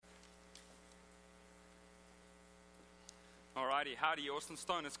Howdy, howdy, Austin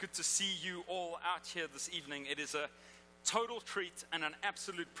Stone. It's good to see you all out here this evening. It is a total treat and an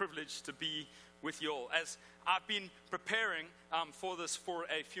absolute privilege to be with you all. As I've been preparing for this for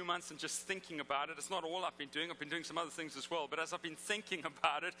a few months and just thinking about it, it's not all I've been doing some other things as well, but as I've been thinking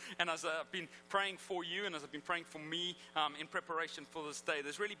about it and as I've been praying for you and as I've been praying for me in preparation for this day,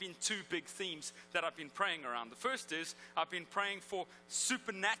 there's really been two big themes that I've been praying around. The first is I've been praying for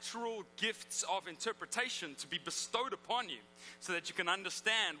supernatural gifts of interpretation to be bestowed upon you so that you can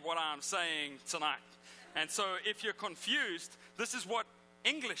understand what I'm saying tonight. And so if you're confused, this is what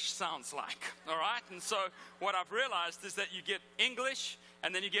English sounds like, all right? And so what I've realized is that you get English,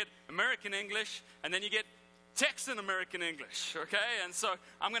 and then you get American English, and then you get Texan American English, okay? And so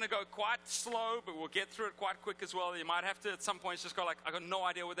I'm going to go quite slow, but we'll get through it quite quick as well. You might have to at some points just go like, I got no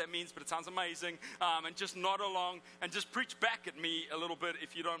idea what that means, but it sounds amazing, and just nod along and just preach back at me a little bit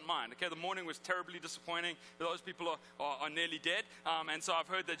if you don't mind, okay? The morning was terribly disappointing. Those people are nearly dead, and so I've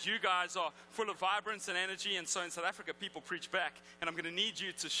heard that you guys are full of vibrance and energy, and so in South Africa, people preach back, and I'm going to need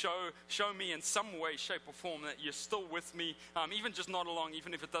you to show me in some way, shape, or form that you're still with me, even just nod along,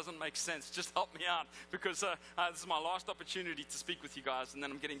 even if it doesn't make sense. Just help me out, because this is my last opportunity to speak with you guys, and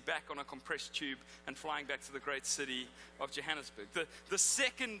then I'm getting back on a compressed tube and flying back to the great city of Johannesburg. The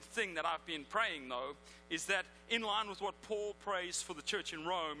second thing that I've been praying, though, is that in line with what Paul prays for the church in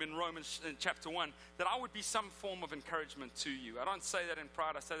Rome, in Romans in chapter 1, that I would be some form of encouragement to you. I don't say that in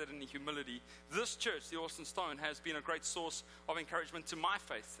pride, I say that in humility. This church, the Austin Stone, has been a great source of encouragement to my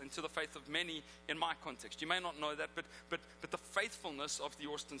faith and to the faith of many in my context. You may not know that, but the faithfulness of the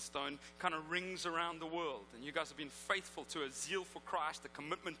Austin Stone kind of rings around the world. And you guys have been faithful to a zeal for Christ, a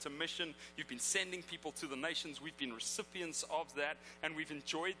commitment to mission. You've been sending people to the nations. We've been recipients of that, and we've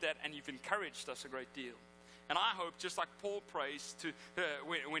enjoyed that, and you've encouraged us a great deal. And I hope, just like Paul prays to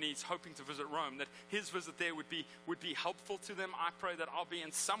when he's hoping to visit Rome, that his visit there would be helpful to them. I pray that I'll be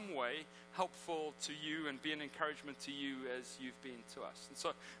in some way helpful to you and be an encouragement to you as you've been to us. And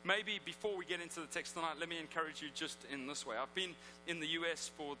so maybe before we get into the text tonight, let me encourage you just in this way. I've been in the US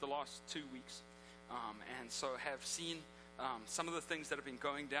for the last 2 weeks, and so have seen some of the things that have been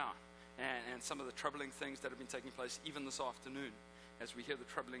going down and some of the troubling things that have been taking place even this afternoon as we hear the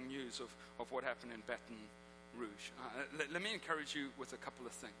troubling news of what happened in Baton Rouge. Let me encourage you with a couple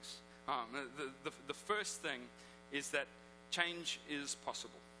of things. The first thing is that change is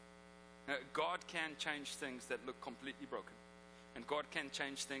possible. God can change things that look completely broken, and God can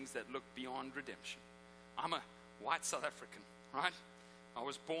change things that look beyond redemption. I'm a white South African, right? I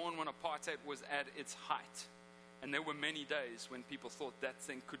was born when apartheid was at its height, and there were many days when people thought that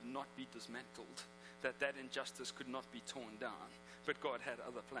thing could not be dismantled, that injustice could not be torn down, but God had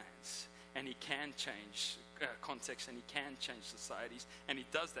other plans. And he can change context, and he can change societies, and he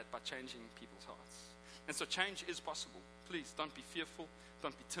does that by changing people's hearts. And so change is possible. Please don't be fearful,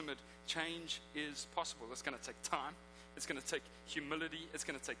 don't be timid. Change is possible. It's going to take time, it's going to take humility, it's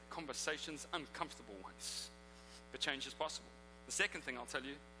going to take conversations, uncomfortable ones, but change is possible. The second thing I'll tell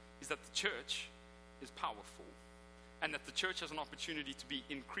you is that the church is powerful, and that the church has an opportunity to be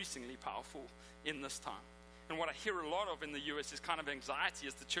increasingly powerful in this time. And what I hear a lot of in the US is kind of anxiety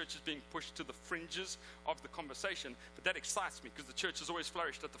as the church is being pushed to the fringes of the conversation. But that excites me because the church has always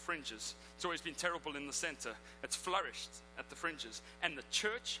flourished at the fringes. It's always been terrible in the center. It's flourished at the fringes. And the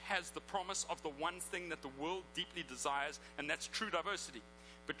church has the promise of the one thing that the world deeply desires, and that's true diversity.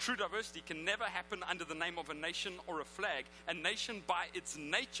 But true diversity can never happen under the name of a nation or a flag. A nation by its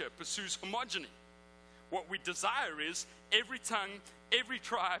nature pursues homogeny. What we desire is every tongue, every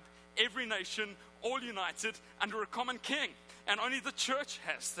tribe, every nation, all united under a common king. And only the church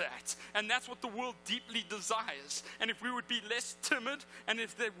has that. And that's what the world deeply desires. And if we would be less timid, and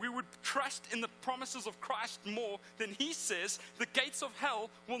if we would trust in the promises of Christ more, then he says the gates of hell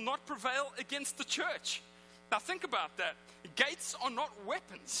will not prevail against the church. Now think about that. Gates are not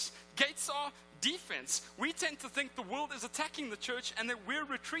weapons. Gates are defense. We tend to think the world is attacking the church and that we're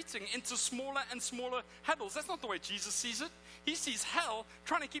retreating into smaller and smaller huddles. That's not the way Jesus sees it. He sees hell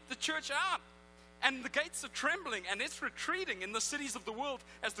trying to keep the church out. And the gates are trembling, and it's retreating in the cities of the world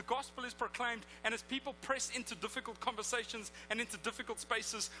as the gospel is proclaimed and as people press into difficult conversations and into difficult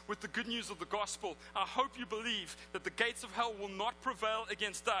spaces with the good news of the gospel. I hope you believe that the gates of hell will not prevail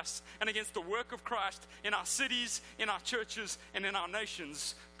against us and against the work of Christ in our cities, in our churches, and in our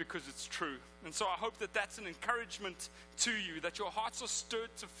nations, because it's true. And so I hope that that's an encouragement to you, that your hearts are stirred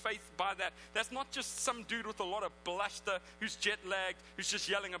to faith by that. That's not just some dude with a lot of bluster who's jet-lagged, who's just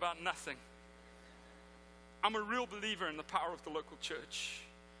yelling about nothing. I'm a real believer in the power of the local church.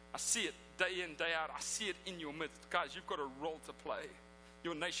 I see it day in, day out. I see it in your midst. Guys, you've got a role to play.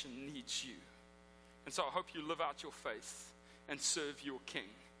 Your nation needs you. And so I hope you live out your faith and serve your King.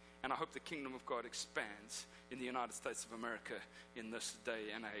 And I hope the kingdom of God expands in the United States of America in this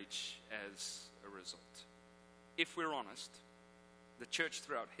day and age as a result. If we're honest, the church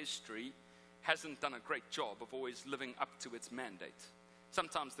throughout history hasn't done a great job of always living up to its mandate.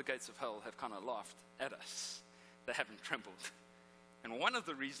 Sometimes the gates of hell have kind of laughed at us. They haven't trembled. And one of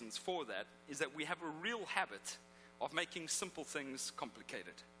the reasons for that is that we have a real habit of making simple things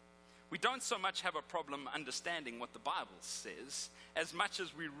complicated. We don't so much have a problem understanding what the Bible says as much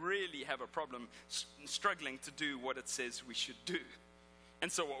as we really have a problem struggling to do what it says we should do.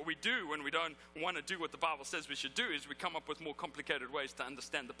 And so what we do when we don't want to do what the Bible says we should do is we come up with more complicated ways to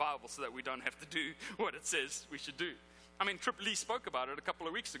understand the Bible so that we don't have to do what it says we should do. I mean, Trip Lee spoke about it a couple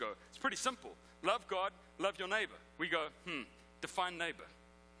of weeks ago. It's pretty simple. Love God, love your neighbor. We go, define neighbor.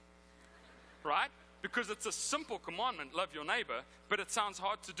 Right? Because it's a simple commandment, love your neighbor, but it sounds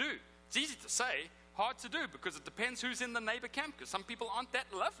hard to do. It's easy to say, hard to do, because it depends who's in the neighbor camp, because some people aren't that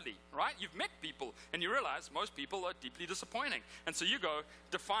lovely, right? You've met people, and you realize most people are deeply disappointing. And so you go,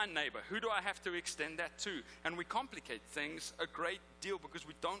 define neighbor. Who do I have to extend that to? And we complicate things a great deal because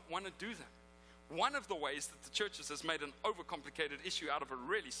we don't want to do them. One of the ways that the churches has made an overcomplicated issue out of a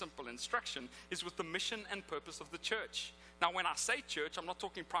really simple instruction is with the mission and purpose of the church. Now, when I say church, I'm not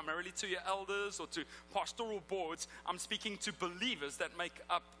talking primarily to your elders or to pastoral boards. I'm speaking to believers that make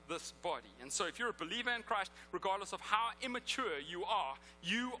up this body. And so if you're a believer in Christ, regardless of how immature you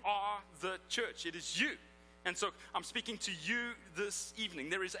are the church. It is you. And so I'm speaking to you this evening.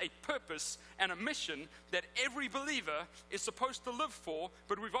 There is a purpose and a mission that every believer is supposed to live for,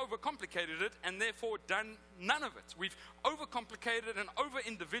 but we've overcomplicated it and therefore done none of it. We've overcomplicated and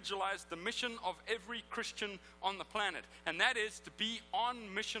over-individualized the mission of every Christian on the planet, and that is to be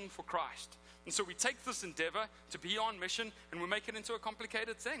on mission for Christ. And so we take this endeavor to be on mission and we make it into a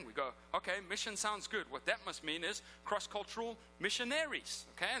complicated thing. We go, okay, mission sounds good. What that must mean is cross-cultural missionaries.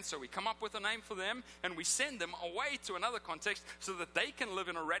 Okay, and so we come up with a name for them and we send them away to another context so that they can live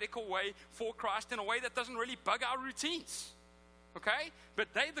in a radical way for Christ in a way that doesn't really bug our routines. Okay?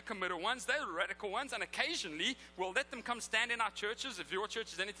 But they're the committed ones, they're the radical ones, and occasionally we'll let them come stand in our churches. If your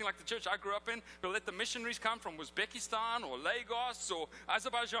church is anything like the church I grew up in, we'll let the missionaries come from Uzbekistan or Lagos or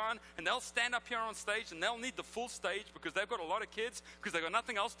Azerbaijan, and they'll stand up here on stage, and they'll need the full stage because they've got a lot of kids, because they've got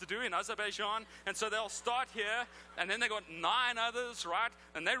nothing else to do in Azerbaijan, and so they'll start here, and then they've got 9 others, right?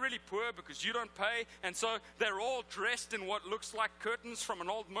 And they're really poor because you don't pay, and so they're all dressed in what looks like curtains from an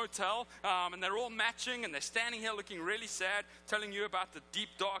old motel, and they're all matching, and they're standing here looking really sad, telling you about the deep,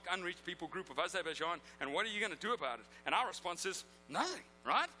 dark, unreached people group of Azerbaijan, and what are you going to do about it? And our response is, nothing,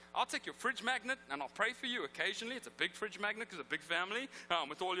 right? I'll take your fridge magnet, and I'll pray for you occasionally. It's a big fridge magnet because it's a big family,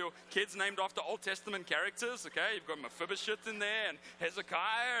 with all your kids named after Old Testament characters, okay? You've got Mephibosheth in there, and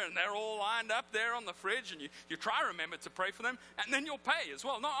Hezekiah, and they're all lined up there on the fridge, and you try to remember to pray for them, and then you'll pay as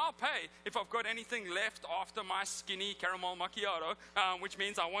well. No, I'll pay if I've got anything left after my skinny caramel macchiato, which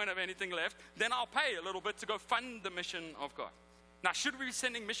means I won't have anything left. Then I'll pay a little bit to go fund the mission of God. Now, should we be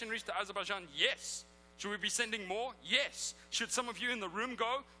sending missionaries to Azerbaijan? Yes. Should we be sending more? Yes. Should some of you in the room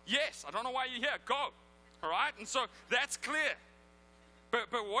go? Yes. I don't know why you're here. Go. All right? And so that's clear.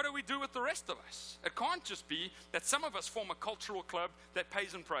 But what do we do with the rest of us? It can't just be that some of us form a cultural club that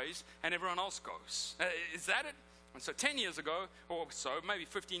pays and prays and everyone else goes. Is that it? And so 10 years ago, or so, maybe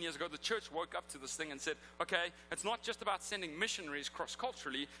 15 years ago, the church woke up to this thing and said, okay, it's not just about sending missionaries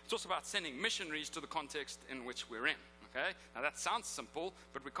cross-culturally, it's also about sending missionaries to the context in which we're in. Okay? Now that sounds simple,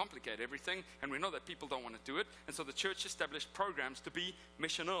 but we complicate everything, and we know that people don't want to do it, and so the church established programs to be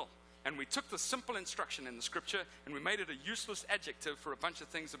missional. And we took the simple instruction in the scripture and we made it a useless adjective for a bunch of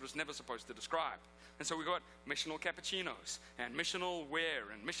things that it was never supposed to describe. And so we got missional cappuccinos and missional wear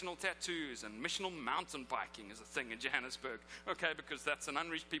and missional tattoos and missional mountain biking is a thing in Johannesburg. Okay, because that's an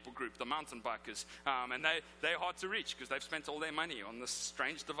unreached people group, the mountain bikers. And they're hard to reach because they've spent all their money on this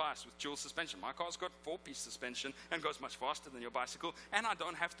strange device with dual suspension. My car's got 4-piece suspension and goes much faster than your bicycle, and I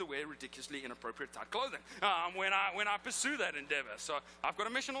don't have to wear ridiculously inappropriate tight clothing when I pursue that endeavor. So I've got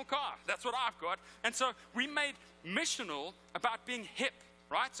a missional car. That's what I've got. And so we made missional about being hip,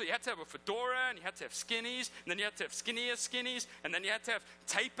 right? So you had to have a fedora, and you had to have skinnies, and then you had to have skinnier skinnies, and then you had to have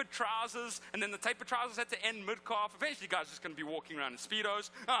tapered trousers, and then the tapered trousers had to end mid-calf. Eventually, you guys are just going to be walking around in Speedos.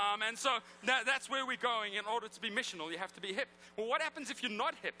 And so that's where we're going. In order to be missional, you have to be hip. Well, what happens if you're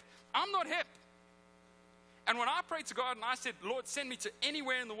not hip? I'm not hip. And when I prayed to God and I said, Lord, send me to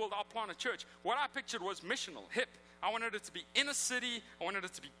anywhere in the world, I'll plant a church, what I pictured was missional, hip. I wanted it to be inner city. I wanted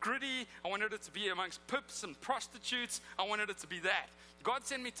it to be gritty. I wanted it to be amongst pips and prostitutes. I wanted it to be that. God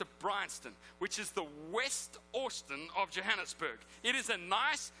sent me to Bryanston, which is the West Austin of Johannesburg. It is a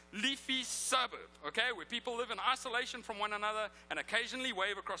nice, leafy suburb, okay, where people live in isolation from one another and occasionally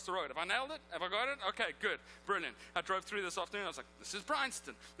wave across the road. Have I nailed it? Have I got it? Okay, good, brilliant. I drove through this afternoon. I was like, this is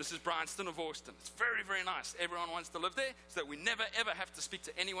Bryanston. This is Bryanston of Austin. It's very, very nice. Everyone wants to live there so that we never, ever have to speak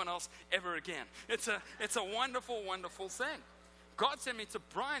to anyone else ever again. It's a wonderful, wonderful thing. God sent me to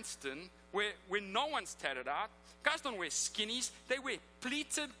Bryanston where no one's tatted out. Guys don't wear skinnies. They wear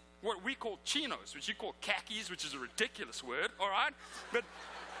pleated, what we call chinos, which you call khakis, which is a ridiculous word, all right? But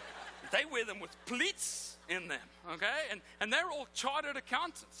they wear them with pleats in them, okay? And they're all chartered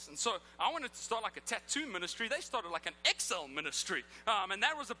accountants. And so I wanted to start like a tattoo ministry. They started like an Excel ministry. And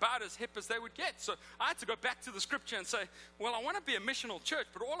that was about as hip as they would get. So I had to go back to the scripture and say, well, I want to be a missional church,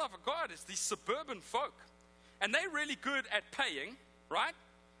 but all I've got is these suburban folk. And they're really good at paying, right?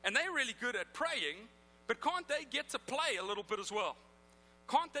 And they're really good at praying, but can't they get to play a little bit as well?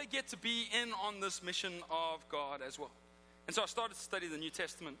 Can't they get to be in on this mission of God as well? And so I started to study the New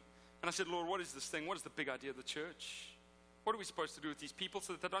Testament. And I said, Lord, what is this thing? What is the big idea of the church? What are we supposed to do with these people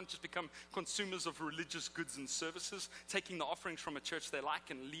so that they don't just become consumers of religious goods and services, taking the offerings from a church they like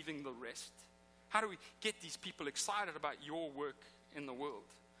and leaving the rest? How do we get these people excited about your work in the world?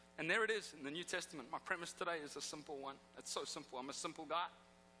 And there it is in the New Testament. My premise today is a simple one. It's so simple. I'm a simple guy.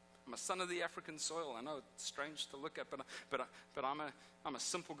 I'm a son of the African soil. I know it's strange to look at, but I'm a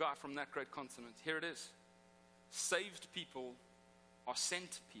simple guy from that great continent. Here it is. Saved people are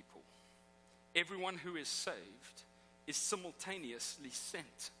sent people. Everyone who is saved is simultaneously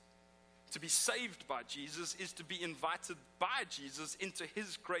sent. To be saved by Jesus is to be invited by Jesus into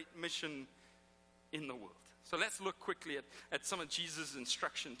his great mission in the world. So let's look quickly at some of Jesus'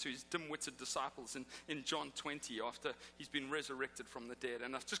 instruction to his dim-witted disciples in John 20 after he's been resurrected from the dead.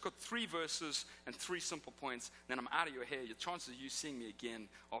 And I've just got 3 verses and 3 simple points, then I'm out of your hair. Your chances of you seeing me again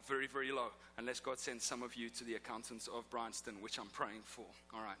are very, very low, unless God sends some of you to the accountants of Bryanston, which I'm praying for.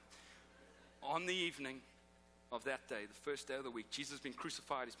 All right. On the evening of that day, the first day of the week, Jesus has been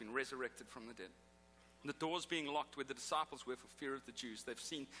crucified, he's been resurrected from the dead. The doors being locked where the disciples were for fear of the Jews. They've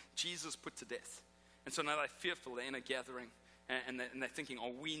seen Jesus put to death. And so now they're fearful, they're in a gathering, and they're thinking,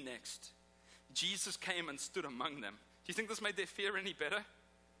 are we next? Jesus came and stood among them. Do you think this made their fear any better?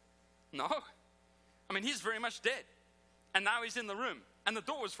 No. I mean, he's very much dead. And now he's in the room, and the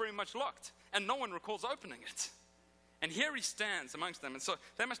door was very much locked, and no one recalls opening it. And here he stands amongst them, and so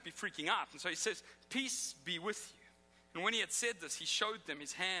they must be freaking out. And so he says, peace be with you. And when he had said this, he showed them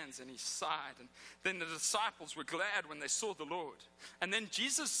his hands and his side. And then the disciples were glad when they saw the Lord. And then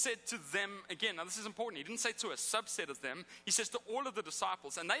Jesus said to them, again, now this is important, he didn't say to a subset of them, he says to all of the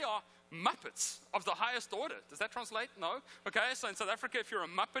disciples, and they are Muppets of the highest order. Does that translate? No? Okay, so in South Africa, if you're a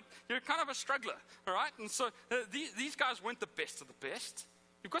Muppet, you're kind of a struggler, all right? And so these guys weren't the best of the best.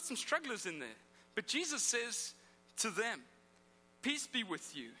 You've got some strugglers in there. But Jesus says to them, peace be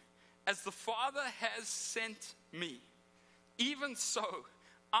with you, as the Father has sent me. Even so,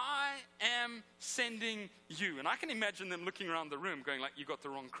 I am sending you. And I can imagine them looking around the room going like, you got the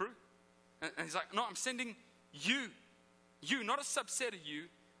wrong crew. And he's like, no, I'm sending you. You, not a subset of you.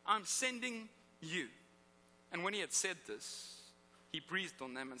 I'm sending you. And when he had said this, he breathed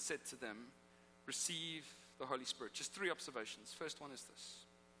on them and said to them, receive the Holy Spirit. Just 3 observations. First one is this.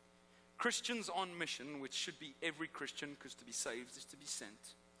 Christians on mission, which should be every Christian, because to be saved is to be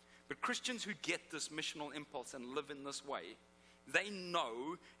sent. But Christians who get this missional impulse and live in this way, they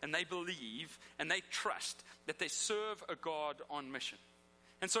know and they believe and they trust that they serve a God on mission.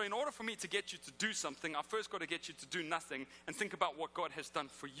 And so in order for me to get you to do something, I've first got to get you to do nothing and think about what God has done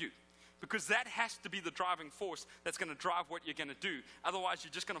for you. Because that has to be the driving force that's going to drive what you're going to do. Otherwise,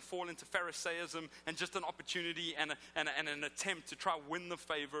 you're just going to fall into Pharisaism and just an opportunity and an attempt to try win the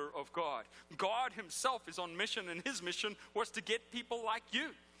favor of God. God himself is on mission, and his mission was to get people like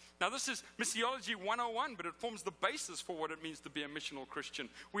you. Now, this is Missiology 101, but it forms the basis for what it means to be a missional Christian.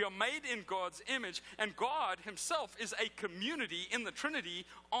 We are made in God's image, and God himself is a community in the Trinity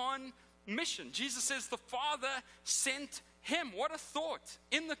on mission. Jesus says the Father sent him. What a thought.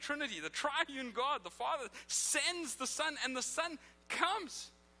 In the Trinity, the triune God, the Father sends the Son, and the Son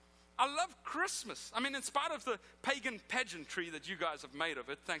comes. I love Christmas. I mean, in spite of the pagan pageantry that you guys have made of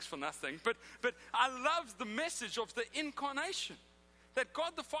it, thanks for nothing, but I love the message of the incarnation. That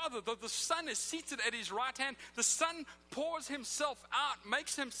God the Father, though the Son is seated at his right hand, the Son pours himself out,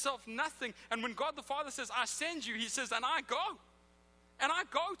 makes himself nothing. And when God the Father says, I send you, he says, and I go. And I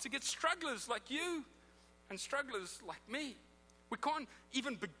go to get strugglers like you and strugglers like me We can't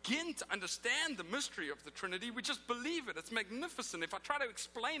even begin to understand the mystery of the Trinity. We just believe it. It's magnificent. If I try to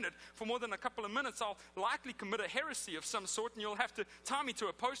explain it for more than a couple of minutes, I'll likely commit a heresy of some sort, and you'll have to tie me to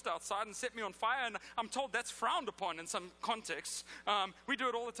a post outside and set me on fire. And I'm told that's frowned upon in some contexts. We do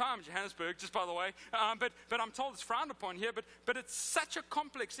it all the time in Johannesburg, just by the way. But I'm told it's frowned upon here. But it's such a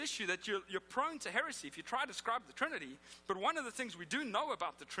complex issue that you're prone to heresy if you try to describe the Trinity. But one of the things we do know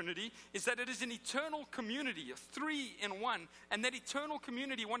about the Trinity is that it is an eternal community of three in one. And that eternal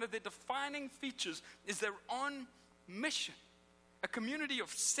community, one of their defining features is they're on mission. A community of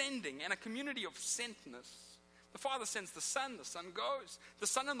sending and a community of sentness. The Father sends the Son goes. The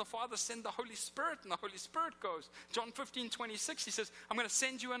Son and the Father send the Holy Spirit, and the Holy Spirit goes. John 15:26, he says, I'm going to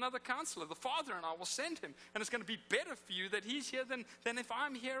send you another counselor. The Father and I will send him. And it's going to be better for you that he's here than if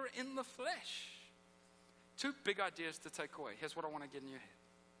I'm here in the flesh. Two big ideas to take away. Here's what I want to get in your head.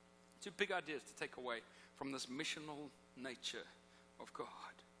 Two big ideas to take away from this missional nature of God.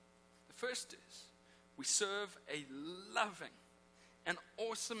 The first is, we serve a loving and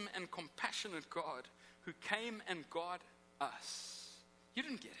awesome and compassionate God who came and got us. You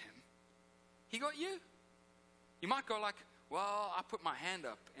didn't get him. He got you. You might go like, well, I put my hand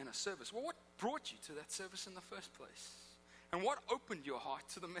up in a service. Well, what brought you to that service in the first place? And what opened your heart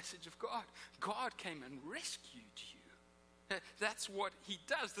to the message of God? God came and rescued you. That's what he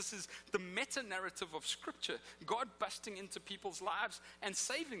does. This is the meta-narrative of Scripture. God busting into people's lives and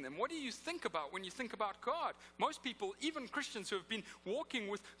saving them. What do you think about when you think about God? Most people, even Christians who have been walking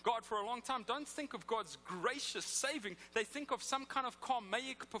with God for a long time, don't think of God's gracious saving. They think of some kind of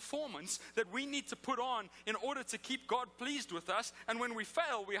karmic performance that we need to put on in order to keep God pleased with us. And when we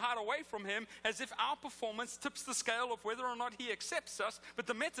fail, we hide away from him as if our performance tips the scale of whether or not he accepts us. But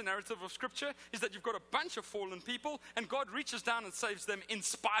the meta-narrative of Scripture is that you've got a bunch of fallen people and God reaches down and saves them in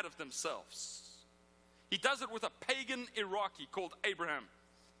spite of themselves. He does it with a pagan Iraqi called Abraham,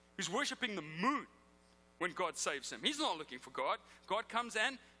 who's worshiping the moon when God saves him. He's not looking for God. God comes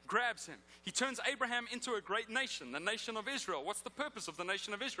and grabs him. He turns Abraham into a great nation, the nation of Israel. What's the purpose of the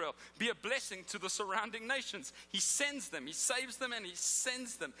nation of Israel? Be a blessing to the surrounding nations. He sends them, he saves them, and he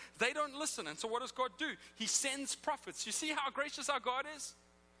sends them. They don't listen, and so what does God do? He sends prophets. You see how gracious our God is?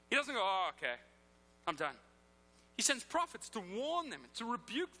 He doesn't go, oh, okay, I'm done. He sends prophets to warn them, to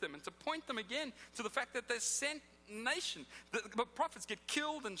rebuke them, and to point them again to the fact that they're sent nation. The prophets get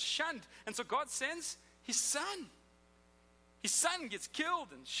killed and shunned, and so God sends his Son. His Son gets killed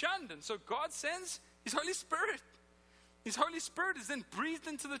and shunned, and so God sends his Holy Spirit. His Holy Spirit is then breathed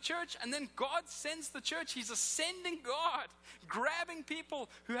into the church, and then God sends the church. He's ascending God, grabbing people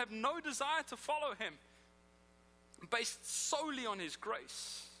who have no desire to follow him, based solely on his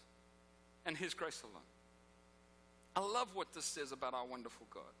grace and his grace alone. I love what this says about our wonderful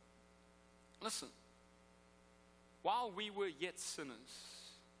God. Listen, while we were yet sinners,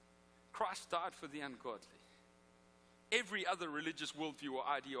 Christ died for the ungodly. Every other religious worldview or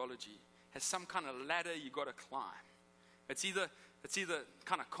ideology has some kind of ladder you got to climb. It's either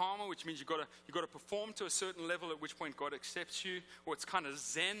kind of karma, which means you got to perform to a certain level, at which point God accepts you, or it's kind of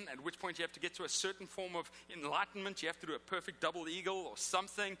Zen, at which point you have to get to a certain form of enlightenment. You have to do a perfect double eagle or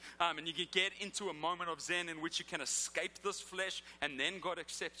something, and you can get into a moment of Zen in which you can escape this flesh, and then God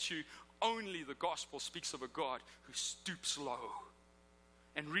accepts you. Only the gospel speaks of a God who stoops low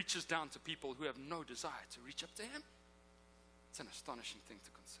and reaches down to people who have no desire to reach up to him. It's an astonishing thing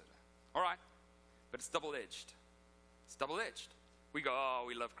to consider. All right, but it's double-edged. It's double-edged. We go, oh,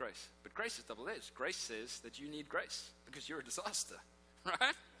 we love grace. But grace is double-edged. Grace says that you need grace because you're a disaster,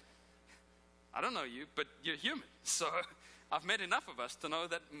 right? I don't know you, but you're human. So I've met enough of us to know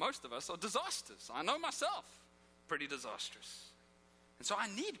that most of us are disasters. I know myself, pretty disastrous. And so I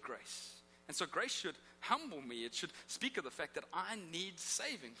need grace. And so grace should humble me. It should speak of the fact that I need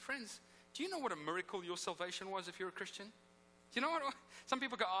saving. Friends, do you know what a miracle your salvation was if you're a Christian? Do you know what? Some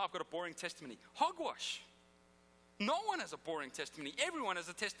people go, oh, I've got a boring testimony. Hogwash. No one has a boring testimony. Everyone has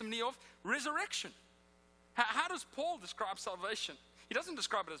a testimony of resurrection. How does Paul describe salvation? He doesn't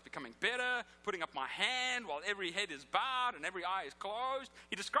describe it as becoming better, putting up my hand while every head is bowed and every eye is closed.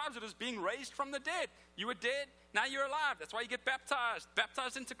 He describes it as being raised from the dead. You were dead, now you're alive. That's why you get baptized.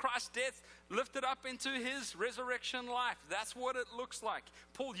 Baptized into Christ's death, lifted up into his resurrection life. That's what it looks like.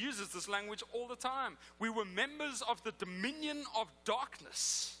 Paul uses this language all the time. We were members of the dominion of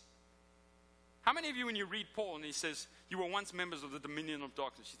darkness. How many of you, when you read Paul and he says, you were once members of the dominion of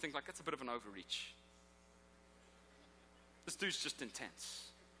darkness, you think like, that's a bit of an overreach. This dude's just intense.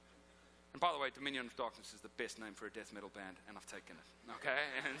 And by the way, Dominion of Darkness is the best name for a death metal band, and I've taken it. Okay?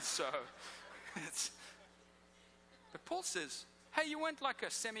 And so, but Paul says, Hey, you weren't like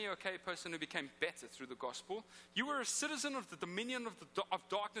a semi-okay person who became better through the gospel. You were a citizen of the dominion of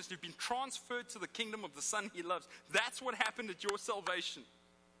darkness. You've been transferred to the kingdom of the Son he loves. That's what happened at your salvation.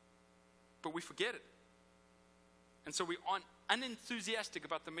 But we forget it. And so we aren't unenthusiastic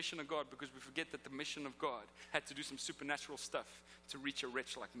about the mission of God because we forget that the mission of God had to do some supernatural stuff to reach a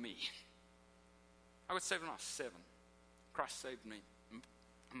wretch like me. I got saved when I was 7. Christ saved me.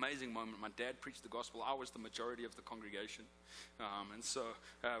 Amazing moment. My dad preached the gospel. I was the majority of the congregation. And so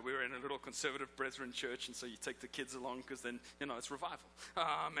we were in a little conservative Brethren church, and so you take the kids along because then, it's revival.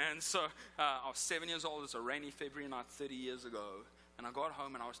 And so I was 7 years old. It was a rainy February night 30 years ago, and I got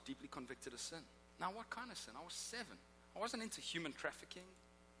home and I was deeply convicted of sin. Now, what kind of sin? I was 7. I wasn't into human trafficking.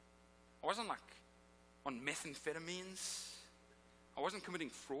 I wasn't like on methamphetamines. I wasn't committing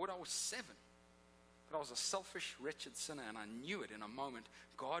fraud. I was 7. But I was a selfish, wretched sinner, and I knew it in a moment.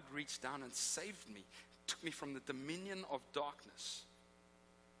 God reached down and saved me, took me from the dominion of darkness,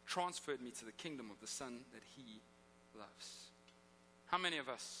 transferred me to the kingdom of the Son that he loves. How many of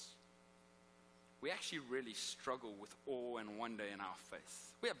us, we actually really struggle with awe and wonder in our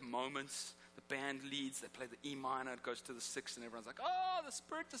faith? We have moments, the band leads, they play the E minor, it goes to the 6th, and everyone's like, oh, the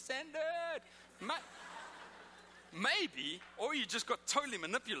Spirit descended. Maybe, or you just got totally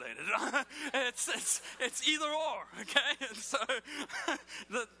manipulated. It's either or, okay? And so,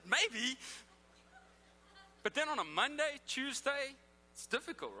 maybe. But then on a Monday, Tuesday, it's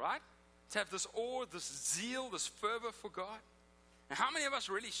difficult, right? To have this awe, this zeal, this fervor for God. And how many of us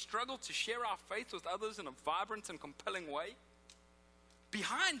really struggle to share our faith with others in a vibrant and compelling way?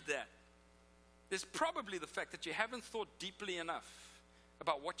 Behind that, there's probably the fact that you haven't thought deeply enough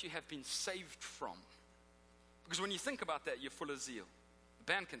about what you have been saved from. Because when you think about that, you're full of zeal.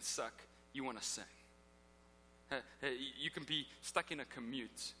 The band can suck, you want to sing. You can be stuck in a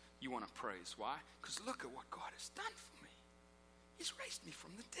commute, you want to praise. Why? Because look at what God has done for me. He's raised me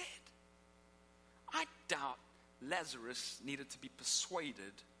from the dead. I doubt Lazarus needed to be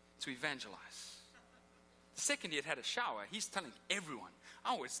persuaded to evangelize. The second he had a shower, he's telling everyone,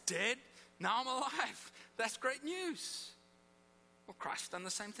 I was dead, now I'm alive. That's great news. Well, Christ's done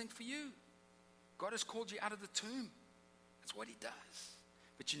the same thing for you. God has called you out of the tomb. That's what he does.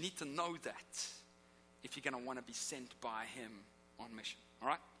 But you need to know that if you're going to want to be sent by him on mission. All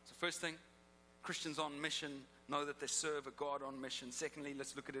right? So first thing, Christians on mission know that they serve a God on mission. Secondly,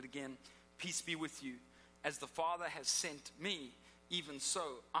 let's look at it again. Peace be with you. As the Father has sent me, even so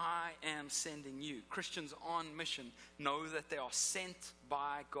I am sending you. Christians on mission know that they are sent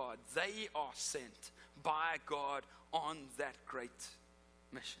by God. They are sent by God on that great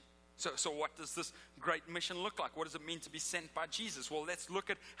mission. So what does this great mission look like? What does it mean to be sent by Jesus? Well, let's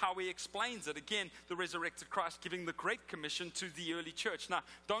look at how he explains it. Again, the resurrected Christ giving the Great Commission to the early church. Now,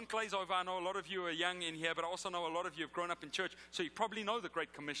 don't glaze over. I know a lot of you are young in here, but I also know a lot of you have grown up in church, so you probably know the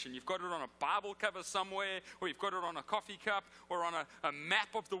Great Commission. You've got it on a Bible cover somewhere, or you've got it on a coffee cup, or on a map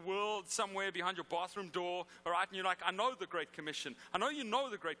of the world somewhere behind your bathroom door, all right? And you're like, I know the Great Commission. I know you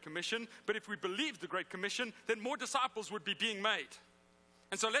know the Great Commission, but if we believed the Great Commission, then more disciples would be being made.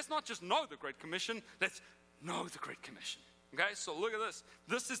 And so let's not just know the Great Commission, let's know the Great Commission. Okay, so look at this.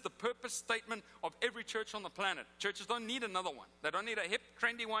 This is the purpose statement of every church on the planet. Churches don't need another one. They don't need a hip,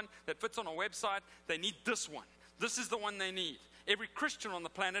 trendy one that fits on a website. They need this one. This is the one they need. Every Christian on the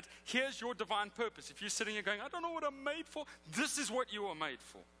planet, here's your divine purpose. If you're sitting here going, I don't know what I'm made for, this is what you are made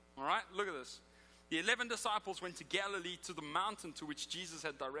for. All right, look at this. The 11 disciples went to Galilee to the mountain to which Jesus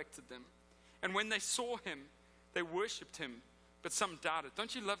had directed them. And when they saw him, they worshipped him. But some doubted.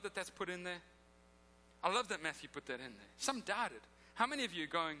 Don't you love that that's put in there? I love that Matthew put that in there. Some doubted. How many of you are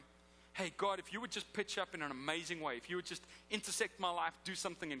going, hey, God, if you would just pitch up in an amazing way, if you would just intersect my life, do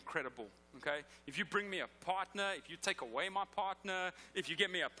something incredible, okay? If you bring me a partner, if you take away my partner, if you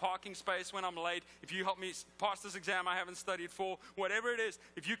get me a parking space when I'm late, if you help me pass this exam I haven't studied for, whatever it is,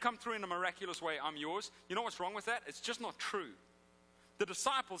 if you come through in a miraculous way, I'm yours. You know what's wrong with that? It's just not true. The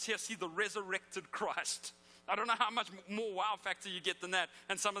disciples here see the resurrected Christ. I don't know how much more wow factor you get than that.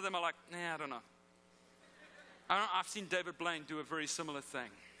 And some of them are like, I don't know. I've seen David Blaine do a very similar thing.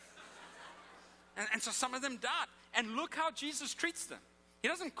 And so some of them doubt. And look how Jesus treats them. He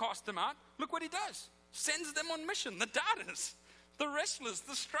doesn't cast them out. Look what he does. Sends them on mission. The doubters, the wrestlers,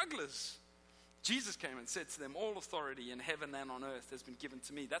 the strugglers. Jesus came and said to them, all authority in heaven and on earth has been given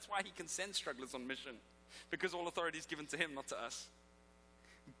to me. That's why he can send strugglers on mission. Because all authority is given to him, not to us.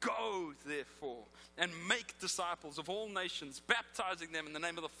 Go, therefore, and make disciples of all nations, baptizing them in the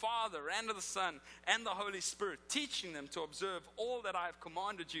name of the Father and of the Son and the Holy Spirit, teaching them to observe all that I have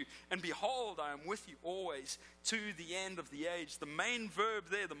commanded you. And behold, I am with you always to the end of the age. The main verb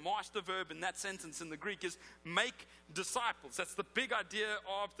there, the master verb in that sentence in the Greek is make disciples. That's the big idea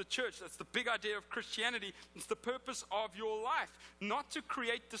of the church. That's the big idea of Christianity. It's the purpose of your life. Not to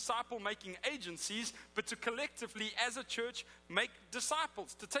create disciple-making agencies, but to collectively, as a church, make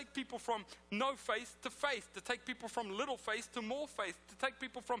disciples. To take people from no faith to faith. To take people from little faith to more faith. To take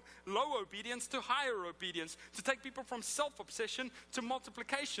people from low obedience to higher obedience. To take people from self-obsession to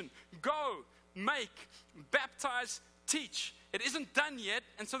multiplication. Go, make, baptize, teach. It isn't done yet,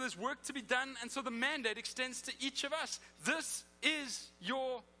 and so there's work to be done, and so the mandate extends to each of us. This is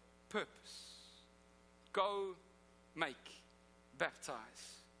your purpose. Go, make, baptize,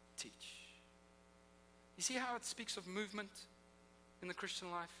 teach. You see how it speaks of movement in the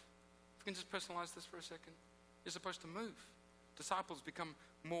Christian life? If we can just personalize this for a second. You're supposed to move. Disciples become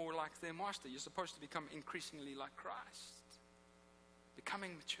more like their master. You're supposed to become increasingly like Christ.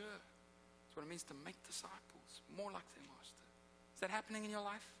 Becoming mature. That's what it means to make disciples, more like their master. Is that happening in your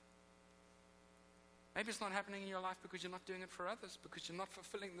life? Maybe it's not happening in your life because you're not doing it for others, because you're not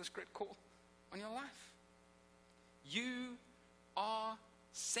fulfilling this great call on your life. You are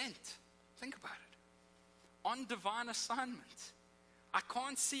sent. Think about it. On divine assignment. I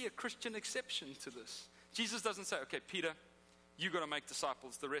can't see a Christian exception to this. Jesus doesn't say, okay, Peter, you got to make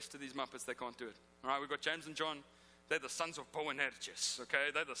disciples. The rest of these Muppets, they can't do it. All right, we've got James and John. They're the sons of Boanerges, okay?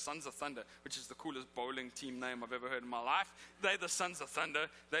 They're the sons of thunder, which is the coolest bowling team name I've ever heard in my life. They're the sons of thunder.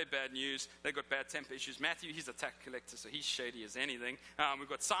 They're bad news. They got bad temper issues. Matthew, he's a tax collector, so he's shady as anything. We've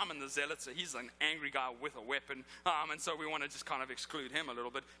got Simon the Zealot, so he's an angry guy with a weapon. And so we want to just kind of exclude him a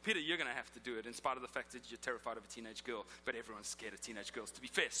little bit. Peter, you're going to have to do it in spite of the fact that you're terrified of a teenage girl. But everyone's scared of teenage girls, to be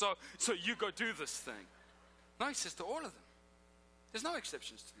fair. So you go do this thing. No, he says to all of them. There's no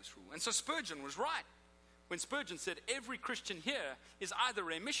exceptions to this rule. And so Spurgeon was right when Spurgeon said every Christian here is either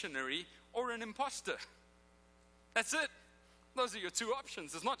a missionary or an imposter. That's it. Those are your two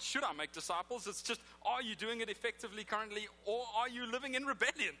options. It's not should I make disciples, it's just are you doing it effectively currently or are you living in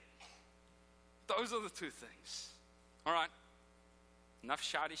rebellion? Those are the two things. All right. Enough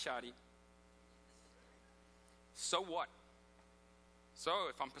shouty. So what? So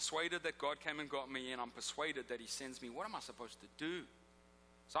if I'm persuaded that God came and got me and I'm persuaded that he sends me, what am I supposed to do?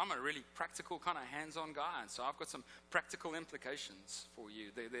 So I'm a really practical kind of hands-on guy, and so I've got some practical implications for you.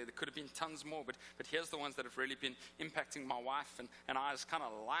 There could have been tons more, but here's the ones that have really been impacting my wife and I's kind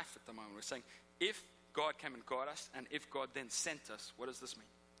of life at the moment. We're saying, if God came and got us, and if God then sent us, what does this mean?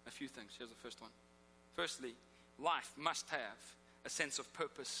 A few things. Here's the first one. Firstly, life must have a sense of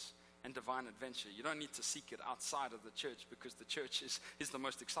purpose and divine adventure. You don't need to seek it outside of the church, because the church is the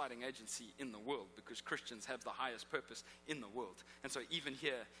most exciting agency in the world, because Christians have the highest purpose in the world. And so even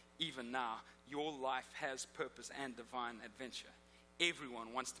here, even now, your life has purpose and divine adventure.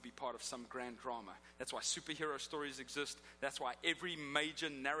 Everyone wants to be part of some grand drama. That's why superhero stories exist. That's why every major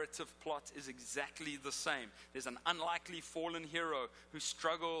narrative plot is exactly the same. There's an unlikely fallen hero who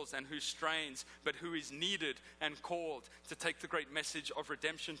struggles and who strains, but who is needed and called to take the great message of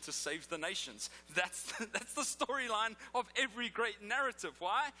redemption to save the nations. That's the storyline of every great narrative.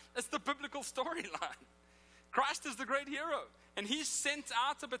 Why? That's the biblical storyline. Christ is the great hero. And he sent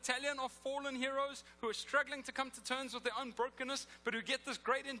out a battalion of fallen heroes who are struggling to come to terms with their own brokenness, but who get this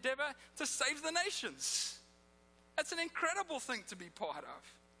great endeavor to save the nations. That's an incredible thing to be part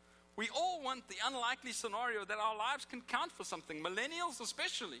of. We all want the unlikely scenario that our lives can count for something, millennials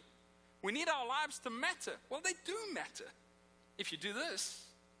especially. We need our lives to matter. Well, they do matter. If you do this,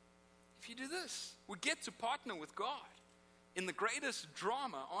 we get to partner with God in the greatest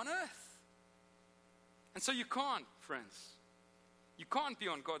drama on earth. And so you can't, friends. You can't be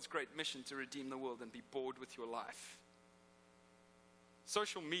on God's great mission to redeem the world and be bored with your life.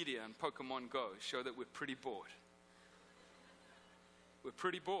 Social media and Pokemon Go show that we're pretty bored. We're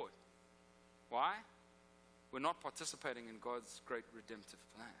pretty bored. Why? We're not participating in God's great redemptive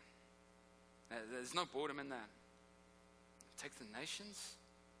plan. There's no boredom in that. Take the nations,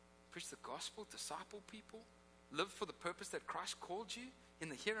 preach the gospel, disciple people, live for the purpose that Christ called you in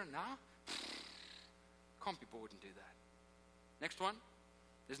the here and now. Can't be bored and do that. Next one,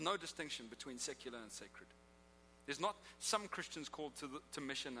 there's no distinction between secular and sacred. There's not some Christians called to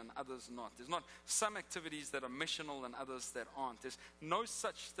mission and others not. There's not some activities that are missional and others that aren't. There's no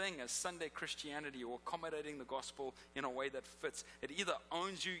such thing as Sunday Christianity or accommodating the gospel in a way that fits. It either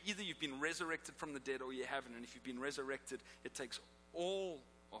owns you, either you've been resurrected from the dead or you haven't. And if you've been resurrected, it takes all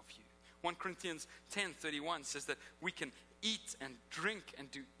of you. 1 Corinthians 10:31 says that we can eat and drink and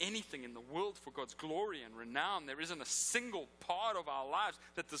do anything in the world for God's glory and renown. There isn't a single part of our lives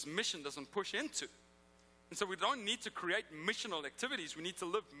that this mission doesn't push into. And so we don't need to create missional activities. We need to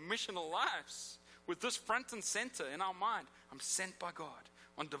live missional lives with this front and center in our mind. I'm sent by God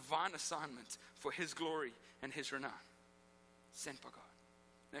on divine assignment for His glory and His renown. Sent by God.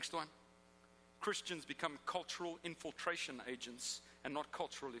 Next one. Christians become cultural infiltration agents and not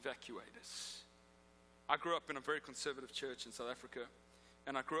cultural evacuators. I grew up in a very conservative church in South Africa,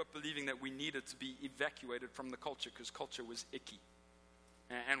 and I grew up believing that we needed to be evacuated from the culture because culture was icky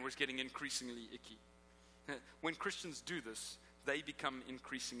and was getting increasingly icky. When Christians do this, they become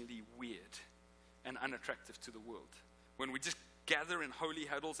increasingly weird and unattractive to the world. When we just gather in holy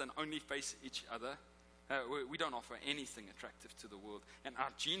huddles and only face each other, we don't offer anything attractive to the world. And our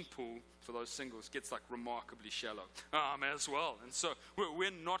gene pool for those singles gets like remarkably shallow as well. And so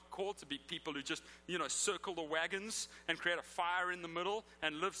we're not called to be people who just, circle the wagons and create a fire in the middle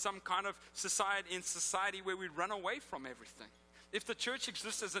and live some kind of society where we run away from everything. If the church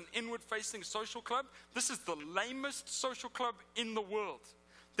exists as an inward-facing social club, this is the lamest social club in the world.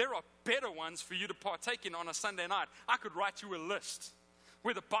 There are better ones for you to partake in on a Sunday night. I could write you a list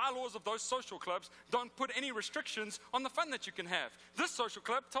where the bylaws of those social clubs don't put any restrictions on the fun that you can have. This social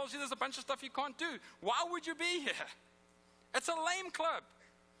club tells you there's a bunch of stuff you can't do. Why would you be here? It's a lame club.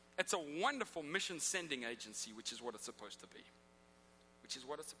 It's a wonderful mission sending agency, which is what it's supposed to be. Which is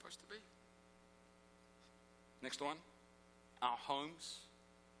what it's supposed to be. Next one. Our homes,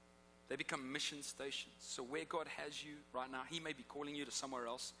 they become mission stations. So where God has you right now, He may be calling you to somewhere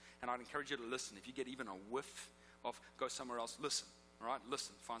else, and I'd encourage you to listen. If you get even a whiff of go somewhere else, listen, all right?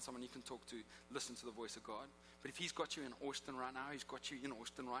 Listen. Find someone you can talk to. Listen to the voice of God. But if He's got you in Austin right now, He's got you in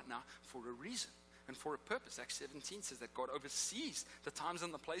Austin right now for a reason and for a purpose. Acts 17 says that God oversees the times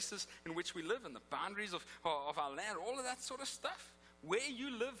and the places in which we live and the boundaries of our land, all of that sort of stuff. Where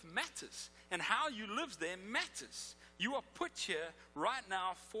you live matters, and how you live there matters. You are put here right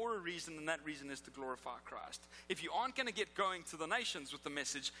now for a reason, and that reason is to glorify Christ. If you aren't going to get going to the nations with the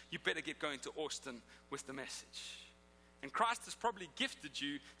message, you better get going to Austin with the message. And Christ has probably gifted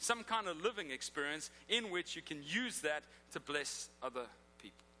you some kind of living experience in which you can use that to bless other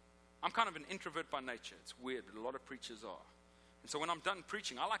people. I'm kind of an introvert by nature. It's weird, but a lot of preachers are. And so when I'm done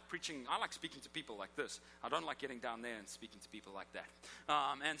preaching, I like speaking to people like this. I don't like getting down there and speaking to people like that.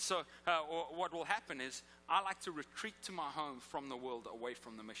 And so what will happen is I like to retreat to my home from the world, away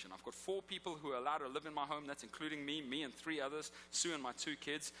from the mission. I've got 4 people who are allowed to live in my home. That's including me and 3 others, Sue and my 2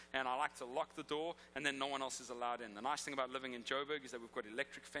 kids. And I like to lock the door, and then no one else is allowed in. The nice thing about living in Joburg is that we've got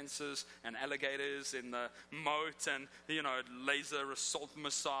electric fences and alligators in the moat and, laser assault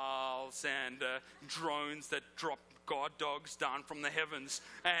missiles and drones that drop guard dogs down from the heavens.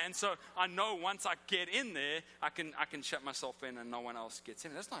 And so I know once I get in there, I can shut myself in and no one else gets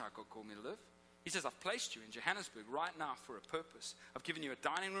in. That's not how God called me to live. He says, I've placed you in Johannesburg right now for a purpose. I've given you a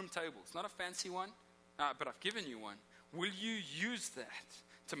dining room table. It's not a fancy one, but I've given you one. Will you use that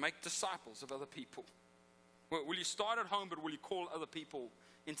to make disciples of other people? Will you start at home, but will you call other people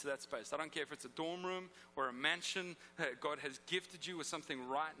into that space? I don't care if it's a dorm room or a mansion. God has gifted you with something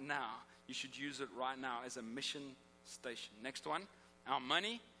right now. You should use it right now as a mission station. Next one, our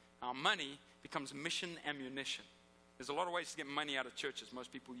money becomes mission ammunition. There's a lot of ways to get money out of churches.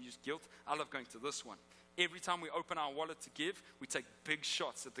 Most people use guilt. I love going to this one. Every time we open our wallet to give, we take big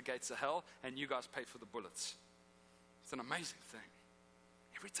shots at the gates of hell, and you guys pay for the bullets. It's an amazing thing.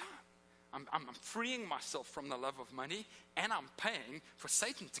 Every time. I'm freeing myself from the love of money, and I'm paying for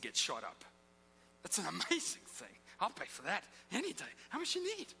Satan to get shot up. That's an amazing thing. I'll pay for that any day. How much you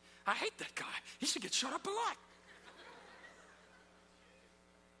need? I hate that guy. He should get shot up a lot.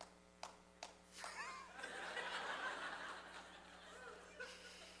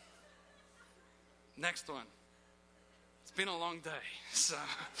 Next one. It's been a long day. So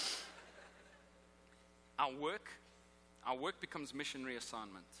our work becomes missionary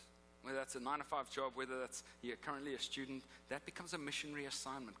assignment. Whether that's a 9-to-5 job, whether that's you're currently a student, that becomes a missionary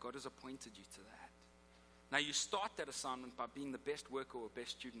assignment. God has appointed you to that. Now you start that assignment by being the best worker or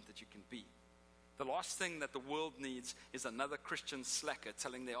best student that you can be. The last thing that the world needs is another Christian slacker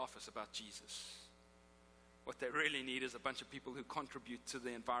telling their office about Jesus. What they really need is a bunch of people who contribute to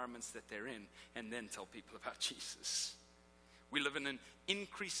the environments that they're in and then tell people about Jesus. We live in an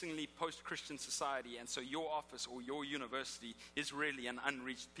increasingly post-Christian society, and so your office or your university is really an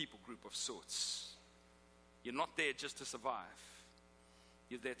unreached people group of sorts. You're not there just to survive.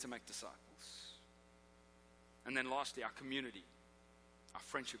 You're there to make disciples. And then lastly, our community, our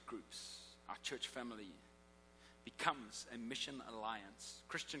friendship groups, our church family. becomes a mission alliance.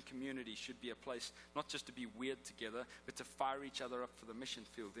 Christian community should be a place not just to be weird together, but to fire each other up for the mission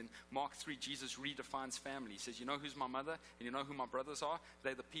field. In Mark 3, Jesus redefines family. He says, you know who's my mother and you know who my brothers are?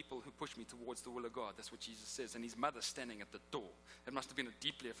 They're the people who push me towards the will of God. That's what Jesus says. And his mother's standing at the door. It must have been a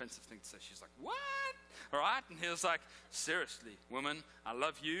deeply offensive thing to say. She's like, what? All right? And he was like, seriously, woman, I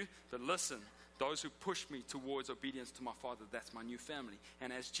love you, but listen, those who push me towards obedience to my Father, that's my new family.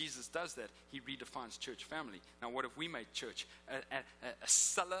 And as Jesus does that, he redefines church family. Now, what have we made church? A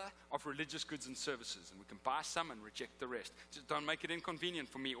seller of religious goods and services. And we can buy some and reject the rest. Just don't make it inconvenient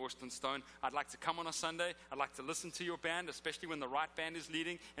for me, Austin Stone. I'd like to come on a Sunday. I'd like to listen to your band, especially when the right band is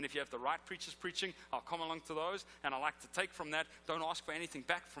leading. And if you have the right preachers preaching, I'll come along to those. And I like to take from that. Don't ask for anything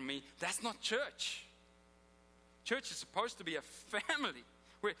back from me. That's not church. Church is supposed to be a family.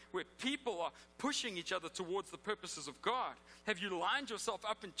 Where people are pushing each other towards the purposes of God. Have you lined yourself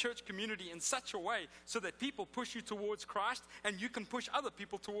up in church community in such a way so that people push you towards Christ and you can push other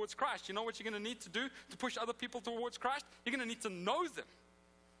people towards Christ? You know what you're going to need to do to push other people towards Christ? You're going to need to know them.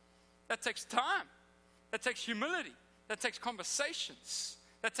 That takes time. That takes humility. That takes conversations.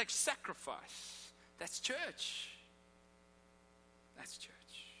 That takes sacrifice. That's church. That's church.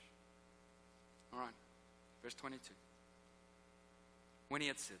 All right, verse 22. When he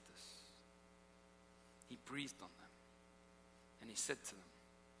had said this, he breathed on them and he said to them,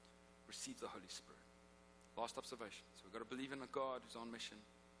 receive the Holy Spirit. Last observation. So we've got to believe in a God who's on mission.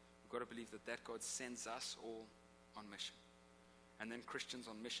 We've got to believe that God sends us all on mission. And then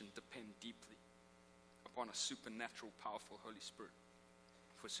Christians on mission depend deeply upon a supernatural, powerful Holy Spirit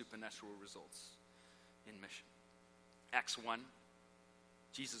for supernatural results in mission. Acts 1,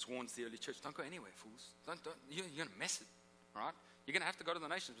 Jesus warns the early church, don't go anywhere, fools. You're going to mess it, all right? You're going to have to go to the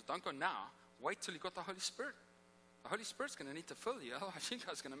nations, but don't go now. Wait till you got the Holy Spirit. The Holy Spirit's going to need to fill you, otherwise you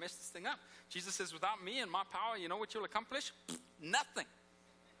guys are going to mess this thing up. Jesus says, without me and my power, you know what you'll accomplish? Nothing.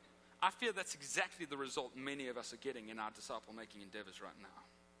 I fear that's exactly the result many of us are getting in our disciple-making endeavors right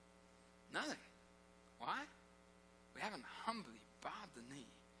now. Nothing. Why? We haven't humbly bowed the knee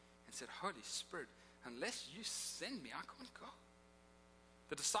and said, Holy Spirit, unless you send me, I can't go.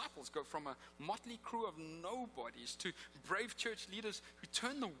 The disciples go from a motley crew of nobodies to brave church leaders who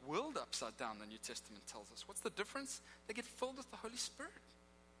turn the world upside down, the New Testament tells us. What's the difference? They get filled with the Holy Spirit.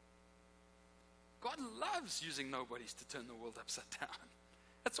 God loves using nobodies to turn the world upside down.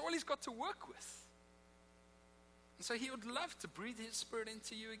 That's all he's got to work with. And so he would love to breathe his Spirit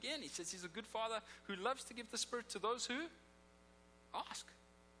into you again. He says he's a good Father who loves to give the Spirit to those who ask.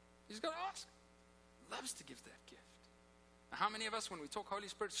 He's got to ask. Loves to give that gift. How many of us, when we talk Holy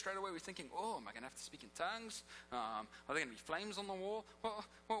Spirit, straight away we're thinking, oh, am I going to have to speak in tongues? Are there going to be flames on the wall?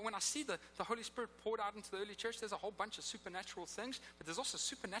 Well, when I see the Holy Spirit poured out into the early church, there's a whole bunch of supernatural things, but there's also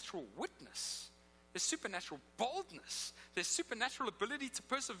supernatural witness. There's supernatural boldness. There's supernatural ability to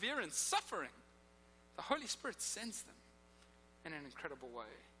persevere in suffering. The Holy Spirit sends them in an incredible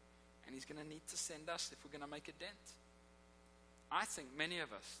way, and he's going to need to send us if we're going to make a dent. I think many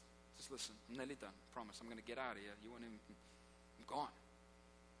of us, just listen, I'm nearly done, promise, I'm going to get out of here. You want him? I'm gone.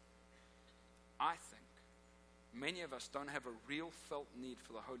 I think many of us don't have a real felt need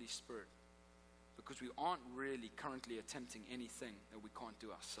for the Holy Spirit because we aren't really currently attempting anything that we can't do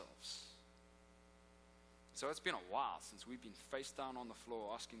ourselves. So it's been a while since we've been face down on the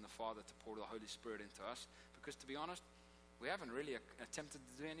floor asking the Father to pour the Holy Spirit into us because, to be honest, we haven't really attempted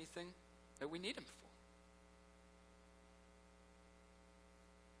to do anything that we need him for.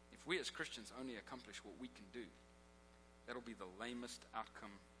 If we as Christians only accomplish what we can do, that'll be the lamest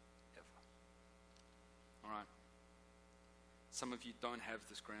outcome ever. All right. Some of you don't have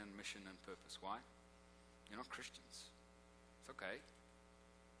this grand mission and purpose. Why? You're not Christians. It's okay.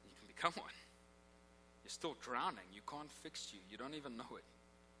 You can become one. You're still drowning. You can't fix you. You don't even know it.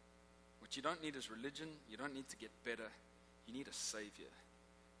 What you don't need is religion. You don't need to get better. You need a Savior.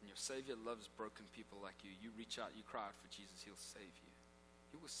 And your Savior loves broken people like you. You reach out, you cry out for Jesus, he'll save you.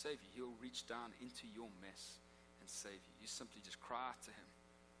 He will save you. He'll reach down into your mess and save you. You simply just cry out to him.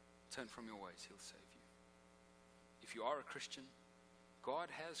 Turn from your ways. He'll save you. If you are a Christian, God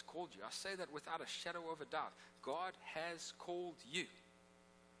has called you. I say that without a shadow of a doubt. God has called you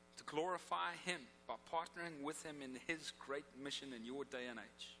to glorify him by partnering with him in his great mission in your day and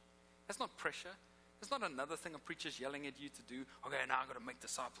age. That's not pressure. That's not another thing a preacher's yelling at you to do. Okay, now I've got to make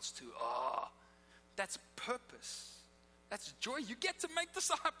disciples too. That's purpose. That's joy. You get to make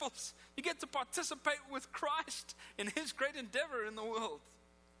disciples. You get to participate with Christ in his great endeavor in the world.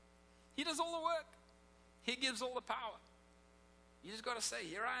 He does all the work. He gives all the power. You just got to say,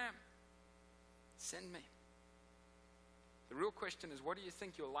 here I am. Send me. The real question is, what do you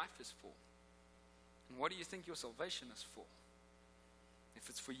think your life is for? And what do you think your salvation is for? If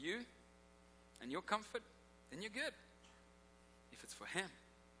it's for you and your comfort, then you're good. If it's for Him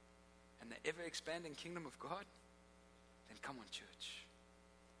and the ever-expanding kingdom of God, then come on, church.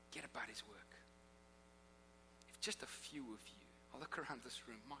 Get about His work. If just a few of you, I look around this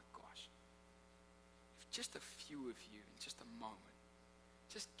room, my gosh, if just a few of you in just a moment,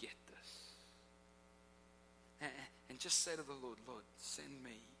 just get this. And just say to the Lord, Lord, send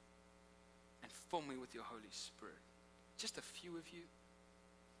me and fill me with your Holy Spirit. Just a few of you,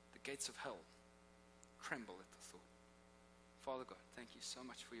 the gates of hell tremble at the thought. Father God, thank you so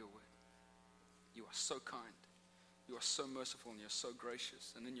much for your word. You are so kind. You are so merciful and you're so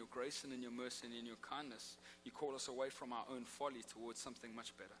gracious. And in your grace and in your mercy and in your kindness, you call us away from our own folly towards something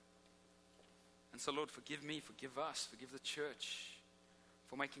much better. And so, Lord, forgive me, forgive us, forgive the church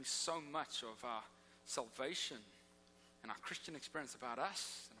for making so much of our salvation and our Christian experience about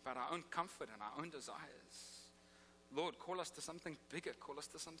us and about our own comfort and our own desires. Lord, call us to something bigger. Call us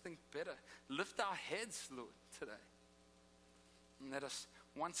to something better. Lift our heads, Lord, today. And let us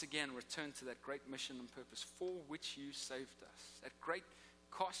once again return to that great mission and purpose for which you saved us. At great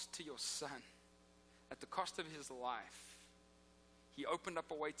cost to your Son. At the cost of His life. He opened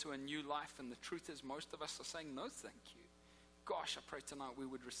up a way to a new life, and the truth is most of us are saying no thank you. Gosh, I pray tonight we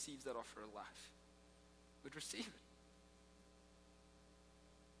would receive that offer of life. We'd receive it.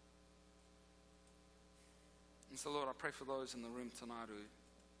 And so, Lord, I pray for those in the room tonight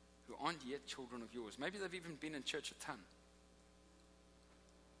who aren't yet children of yours. Maybe they've even been in church a ton.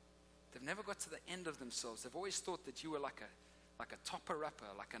 They've never got to the end of themselves. They've always thought that you were like a topper-upper,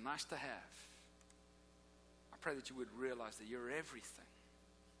 like a nice to have. I pray that you would realize that you're everything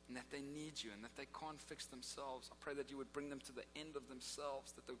and that they need you and that they can't fix themselves. I pray that you would bring them to the end of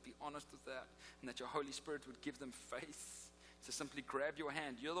themselves, that they would be honest with that, and that your Holy Spirit would give them faith to simply grab your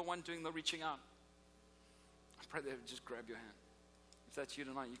hand. You're the one doing the reaching out. I pray they would just grab your hand. If that's you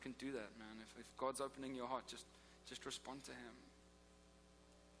tonight, you can do that, man. If God's opening your heart, just respond to Him.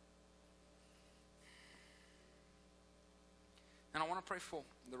 And I want to pray for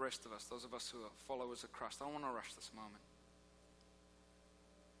the rest of us, those of us who are followers of Christ. I don't want to rush this moment.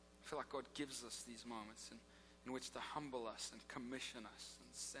 I feel like God gives us these moments in which to humble us and commission us and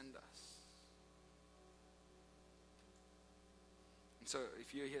send us. And so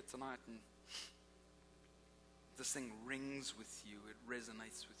if you're here tonight and this thing rings with you, it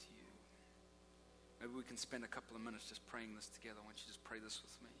resonates with you, maybe we can spend a couple of minutes just praying this together. Why don't you just pray this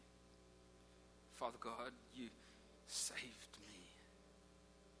with me? Father God, you saved me.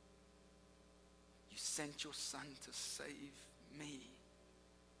 You sent your Son to save me.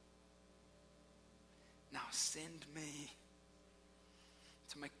 Now send me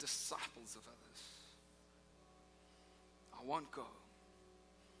to make disciples of others. I won't go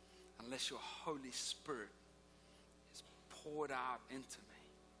unless your Holy Spirit is poured out into me.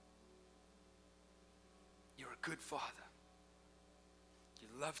 You're a good Father. You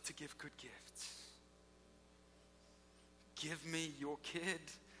love to give good gifts. Give me, your kid,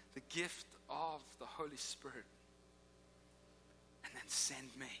 the gift of the Holy Spirit. And then send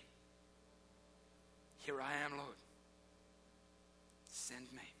me. Here I am, Lord. Send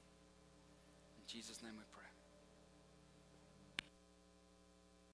me. In Jesus' name we pray.